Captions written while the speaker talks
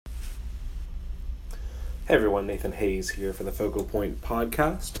Hey everyone, Nathan Hayes here for the Focal Point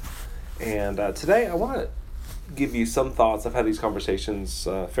podcast. And today I want to give you some thoughts. I've had these conversations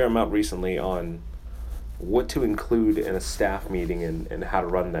a fair amount recently on what to include in a staff meeting and how to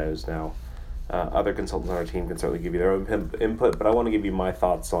run those. Now, other consultants on our team can certainly give you their own input, but I want to give you my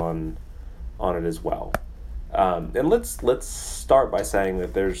thoughts on it as well. And let's start by saying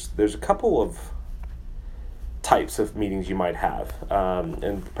that there's a couple of types of meetings you might have,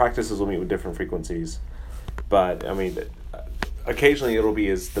 and practices will meet with different frequencies. But, I mean, occasionally it'll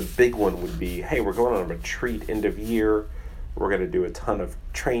be the big one would be, hey, we're going on a retreat end of year. We're going to do a ton of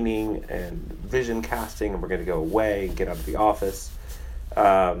training and vision casting, and we're going to go away and get out of the office.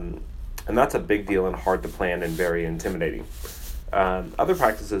 And that's a big deal and hard to plan and very intimidating. Other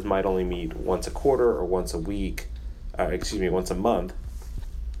practices might only meet once a quarter or once a week, once a month.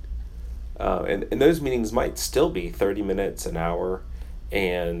 And those meetings might still be 30 minutes, an hour,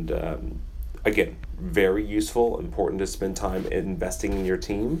 and again, very useful, important to spend time investing in your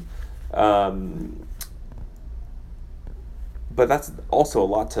team. But that's also a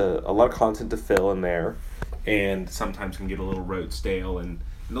lot of content to fill in there, and sometimes can get a little rote stale. And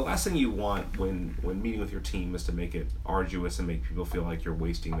the last thing you want when meeting with your team is to make it arduous and make people feel like you're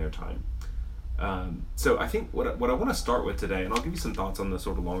wasting their time. So I think what I want to start with today, and I'll give you some thoughts on the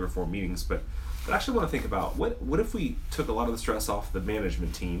sort of longer form meetings, but I actually want to think about what if we took a lot of the stress off the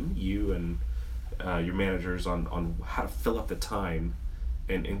management team, you and your managers, on how to fill up the time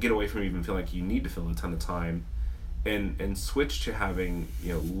and get away from even feeling like you need to fill a ton of time, and switch to having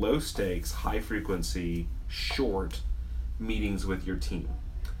low stakes, high frequency, short meetings with your team.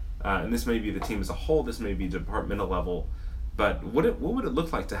 And this may be the team as a whole, this may be departmental level, but what would it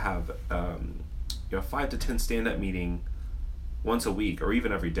look like to have a 5 to 10 stand-up meeting once a week or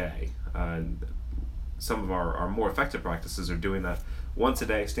even every day? Some of our more effective practices are doing that once a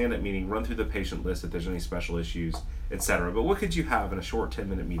day, stand-up meeting, run through the patient list if there's any special issues, etc. But what could you have in a short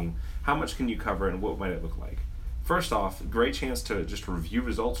 10-minute meeting? How much can you cover, and what might it look like? First off, great chance to just review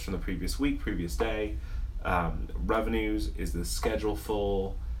results from the previous week, previous day. Revenues, is the schedule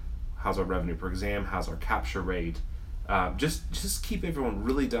full? How's our revenue per exam? How's our capture rate? Just keep everyone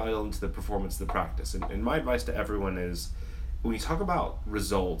really dialed into the performance of the practice. And my advice to everyone is, when you talk about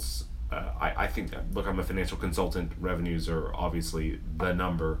results, I think, look, I'm a financial consultant. Revenues are obviously the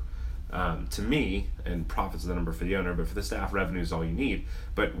number to me, and profits are the number for the owner, but for the staff, revenue is all you need.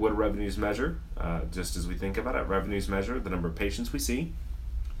 But what do revenues measure? Just as we think about it, revenues measure the number of patients we see,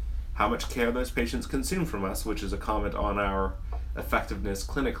 how much care those patients consume from us, which is a comment on our effectiveness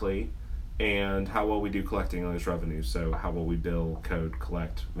clinically, and how well we do collecting on those revenues. So how well we bill, code,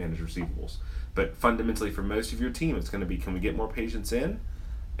 collect, manage receivables. But fundamentally, for most of your team, it's going to be, can we get more patients in?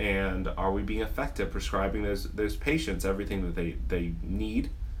 And are we being effective prescribing those patients everything that they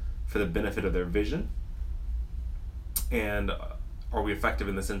need for the benefit of their vision? And are we effective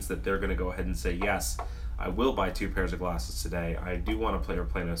in the sense that they're going to go ahead and say, yes, I will buy 2 pairs of glasses today. I do want to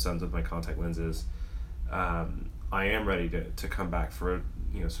play no sons with my contact lenses. I am ready to come back for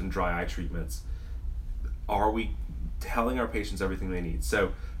some dry eye treatments. Are we telling our patients everything they need?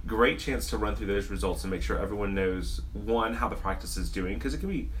 So great chance to run through those results and make sure everyone knows, one, how the practice is doing, because it can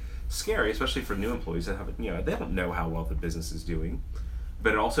be scary, especially for new employees that haven't, they don't know how well the business is doing,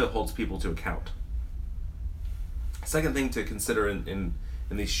 but it also holds people to account. Second thing to consider in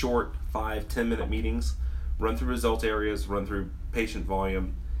these short 5-10 minute meetings, run through result areas, run through patient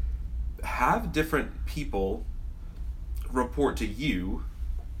volume, have different people report to you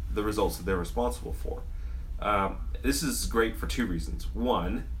the results that they're responsible for. This is great for 2 reasons.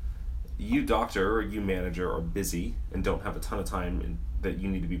 One, you doctor or you manager are busy and don't have a ton of time that you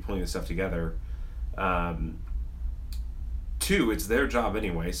need to be pulling this stuff together. 2, it's their job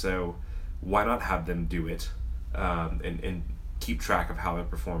anyway, so why not have them do it and keep track of how they're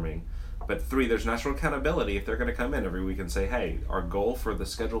performing. But 3, there's natural accountability. If they're going to come in every week and say, hey, our goal for the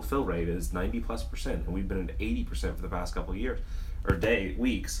schedule fill rate is 90+%, and we've been at 80% for the past couple of years, or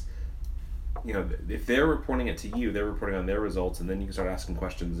weeks, if they're reporting it to you, they're reporting on their results, and then you can start asking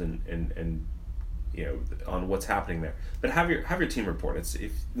questions and on what's happening there. But have your team report.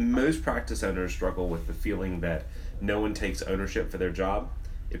 If most practice owners struggle with the feeling that no one takes ownership for their job,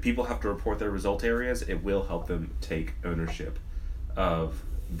 if people have to report their result areas, it will help them take ownership of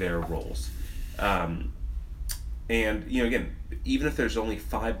their roles. And again, even if there's only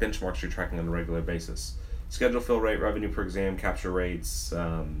 5 benchmarks you're tracking on a regular basis, schedule fill rate, revenue per exam, capture rates,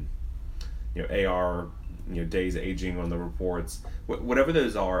 AR, days aging on the reports, whatever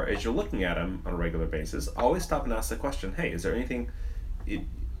those are, as you're looking at them on a regular basis, always stop and ask the question, hey, is there anything,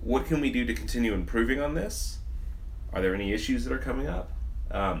 what can we do to continue improving on this? Are there any issues that are coming up?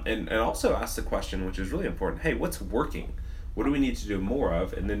 And also ask the question, which is really important, hey, what's working? What do we need to do more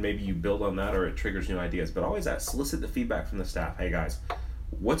of? And then maybe you build on that, or it triggers new ideas. But always solicit the feedback from the staff. Hey guys,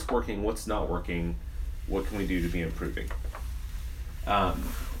 what's working? What's not working? What can we do to be improving?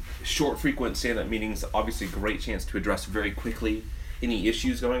 Short, frequent stand-up meetings, obviously a great chance to address very quickly any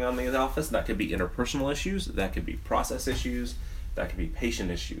issues going on in the office. That could be interpersonal issues, that could be process issues, that could be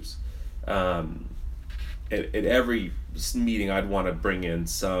patient issues. At every meeting, I'd want to bring in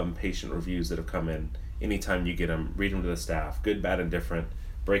some patient reviews that have come in. Anytime you get them, read them to the staff, good, bad, and different.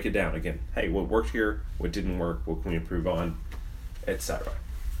 Break it down again. Hey, what worked here? What didn't work? What can we improve on? Etc.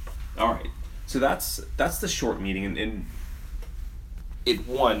 All right. So that's the short meeting, and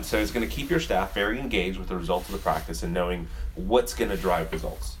so it's going to keep your staff very engaged with the results of the practice and knowing what's going to drive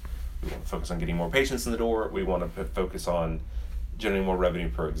results. We want to focus on getting more patients in the door. We want to focus on generating more revenue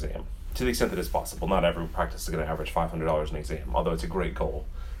per exam, to the extent that it's possible. Not every practice is going to average $500 an exam, although it's a great goal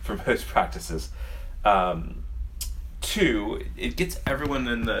for most practices. 2, it gets everyone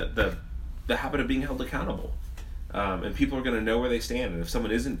in the habit of being held accountable, and people are going to know where they stand. And if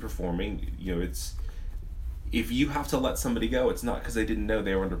someone isn't performing, if you have to let somebody go, it's not because they didn't know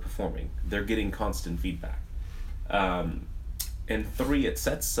they were underperforming. They're getting constant feedback. And 3, it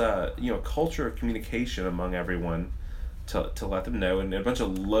sets a culture of communication among everyone to let them know, and a bunch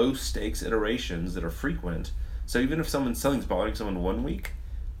of low stakes iterations that are frequent. So even if something's bothering someone one week,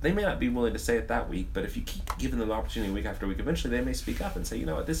 they may not be willing to say it that week, but if you keep giving them the opportunity week after week, eventually they may speak up and say, you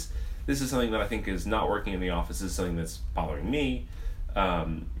know what, this is something that I think is not working in the office. This is something that's bothering me.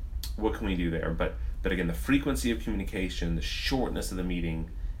 What can we do there? But again, the frequency of communication, the shortness of the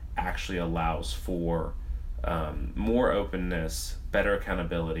meeting actually allows for more openness, better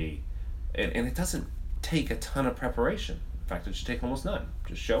accountability, and it doesn't take a ton of preparation. In fact, it should take almost none.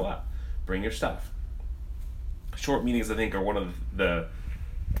 Just show up, bring your stuff. Short meetings, I think, are one of the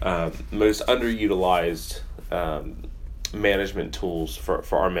most underutilized management tools for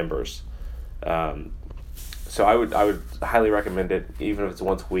our members. So I would highly recommend it, even if it's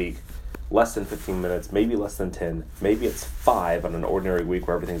once a week. Less than 15 minutes, maybe less than 10, maybe it's 5 on an ordinary week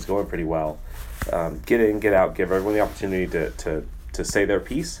where everything's going pretty well. Get in, get out, give everyone the opportunity to say their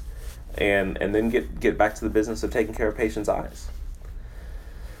piece, and then get back to the business of taking care of patients' eyes.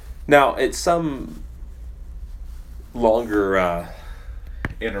 Now, at some longer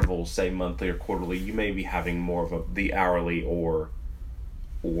intervals, say monthly or quarterly, you may be having more of the hourly or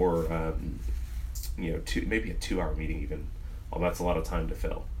maybe a 2-hour meeting even. Well, that's a lot of time to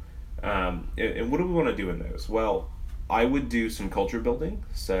fill. And what do we want to do in those? Well, I would do some culture building.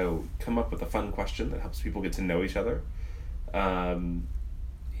 So come up with a fun question that helps people get to know each other.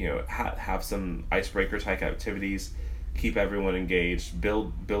 Have some icebreaker type activities. Keep everyone engaged.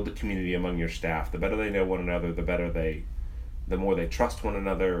 Build the community among your staff. The better they know one another, the more they trust one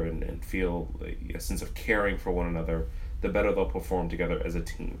another and feel a sense of caring for one another, the better they'll perform together as a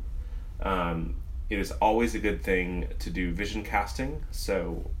team. It is always a good thing to do vision casting.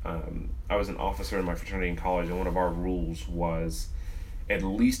 So I was an officer in my fraternity in college, and one of our rules was at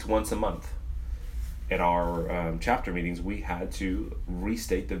least once a month at our chapter meetings, we had to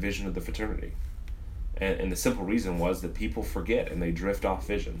restate the vision of the fraternity. And the simple reason was that people forget and they drift off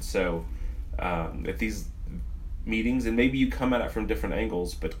vision. So at these meetings, and maybe you come at it from different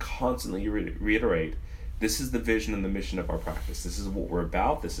angles, but constantly you reiterate, this is the vision and the mission of our practice. This is what we're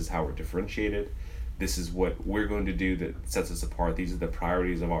about. This is how we're differentiated. This is what we're going to do that sets us apart. These are the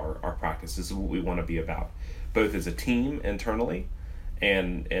priorities of our practice. This is what we want to be about, both as a team internally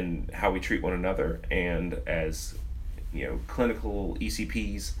and how we treat one another, and as clinical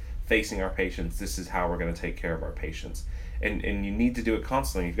ECPs facing our patients. This is how we're going to take care of our patients. And you need to do it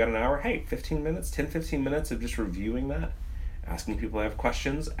constantly. You've got an hour, hey, 15 minutes of just reviewing that, asking people they have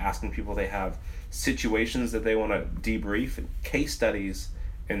questions, asking people they have situations that they want to debrief. And case studies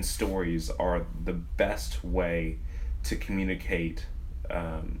and stories are the best way to communicate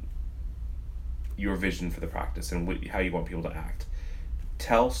your vision for the practice and how you want people to act.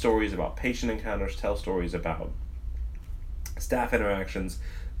 Tell stories about patient encounters, tell stories about staff interactions,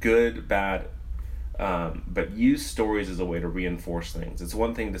 good, bad, but use stories as a way to reinforce things. It's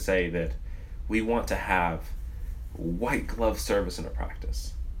one thing to say that we want to have white glove service in a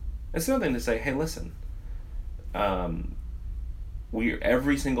practice. It's another thing to say, hey, listen, every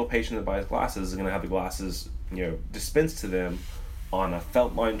single patient that buys glasses is going to have the glasses, dispensed to them on a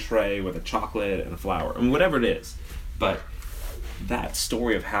felt line tray with a chocolate and a flower, whatever it is. But that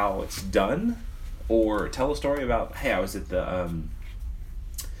story of how it's done, or tell a story about, hey, I was at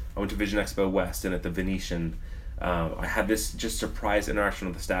I went to Vision Expo West, and at the Venetian, I had this just surprise interaction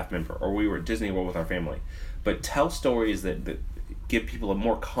with a staff member, or we were at Disney World with our family. But tell stories that give people a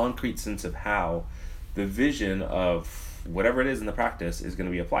more concrete sense of how the vision of whatever it is in the practice is going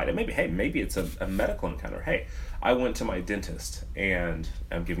to be applied. And maybe it's a medical encounter. Hey, I went to my dentist, and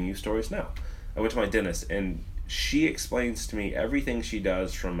I'm giving you stories now. I went to my dentist, and she explains to me everything she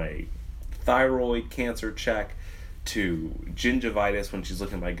does, from a thyroid cancer check to gingivitis when she's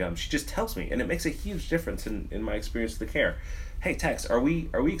looking at my gums. She just tells me, and it makes a huge difference in my experience of the care. Hey, Tex, are we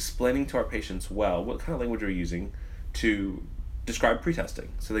explaining to our patients well what kind of language we're using to describe pretesting,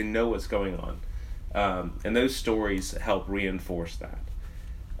 so they know what's going on? And those stories help reinforce that.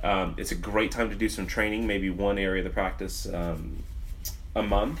 It's a great time to do some training, maybe one area of the practice a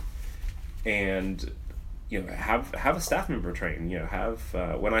month, and have a staff member train.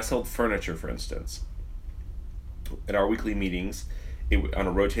 When I sold furniture, for instance, at our weekly meetings, on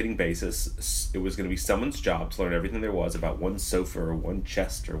a rotating basis, it was going to be someone's job to learn everything there was about one sofa or one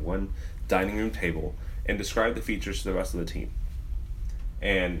chest or one dining room table and describe the features to the rest of the team.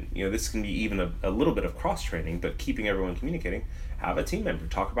 And this can be even a little bit of cross training, but keeping everyone communicating. Have a team member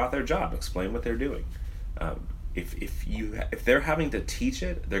talk about their job, explain what they're doing. If they're having to teach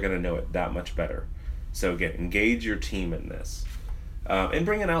it, they're going to know it that much better. So again, engage your team in this, and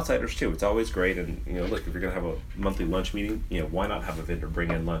bring in outsiders too. It's always great. And look, if you're going to have a monthly lunch meeting, why not have a vendor bring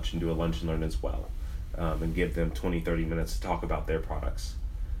in lunch and do a lunch and learn as well, and give them 20-30 minutes to talk about their products.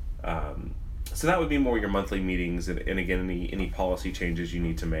 So that would be more your monthly meetings, and again, any policy changes you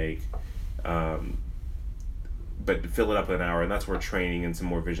need to make. But fill it up in an hour, and that's where training and some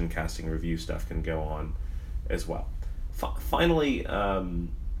more vision casting review stuff can go on as well. Finally, some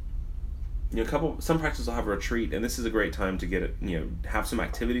practices will have a retreat, and this is a great time to get it, have some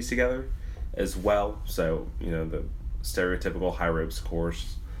activities together as well. So, the stereotypical high ropes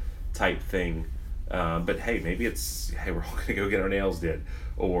course type thing. But hey, maybe it's, we're all going to go get our nails did,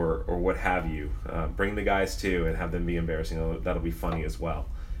 or what have you. Bring the guys too and have them be embarrassing. That'll be funny as well.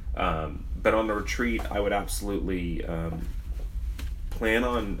 But on the retreat, I would absolutely plan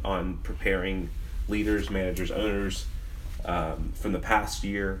on preparing leaders, managers, owners from the past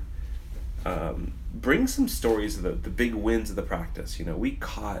year. Bring some stories of the big wins of the practice. We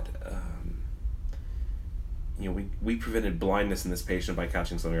caught, we prevented blindness in this patient by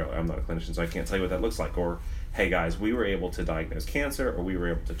catching something early. I'm not a clinician, so I can't tell you what that looks like. Or, hey guys, we were able to diagnose cancer, or we were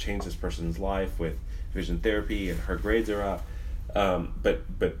able to change this person's life with vision therapy, and her grades are up. But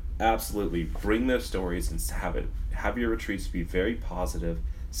absolutely bring those stories and have your retreats be very positive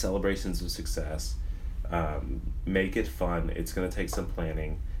celebrations of success. Make it fun. It's going to take some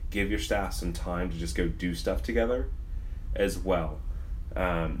planning. Give your staff some time to just go do stuff together as well.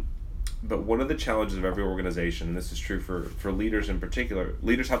 But one of the challenges of every organization, and this is true for leaders in particular,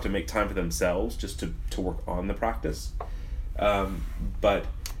 leaders have to make time for themselves just to work on the practice. But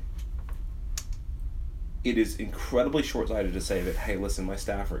it is incredibly short-sighted to say that, hey, listen, my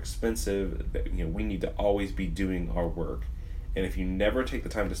staff are expensive, that, we need to always be doing our work. And if you never take the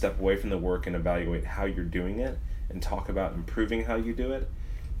time to step away from the work and evaluate how you're doing it and talk about improving how you do it,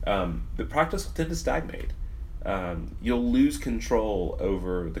 the practice will tend to stagnate. You'll lose control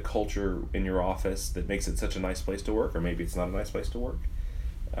over the culture in your office that makes it such a nice place to work, or maybe it's not a nice place to work,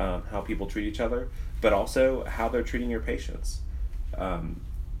 how people treat each other, but also how they're treating your patients.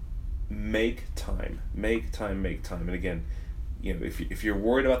 Make time. And again, if you're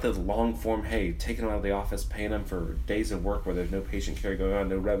worried about the long form, hey, taking them out of the office, paying them for days of work where there's no patient care going on,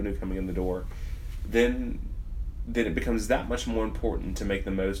 no revenue coming in the door, then it becomes that much more important to make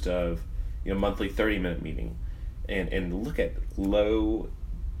the most of monthly 30-minute meeting and look at low,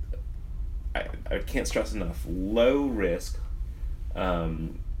 I can't stress enough, low risk,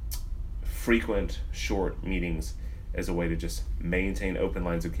 frequent short meetings as a way to just maintain open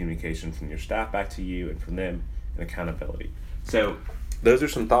lines of communication from your staff back to you and from them, and accountability. So those are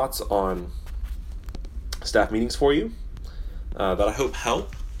some thoughts on staff meetings for you that I hope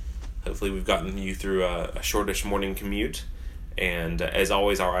help. Hopefully we've gotten you through a shortish morning commute. And as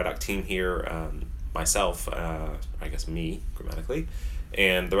always, our IDOC team here, myself, I guess me, grammatically,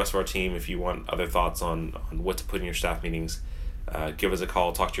 and the rest of our team, if you want other thoughts on what to put in your staff meetings, give us a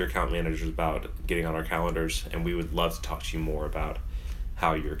call, talk to your account managers about getting on our calendars, and we would love to talk to you more about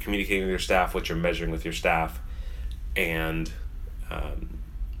how you're communicating with your staff, what you're measuring with your staff, and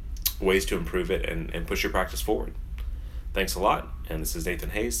ways to improve it and push your practice forward. Thanks a lot, and this is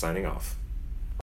Nathan Hayes signing off.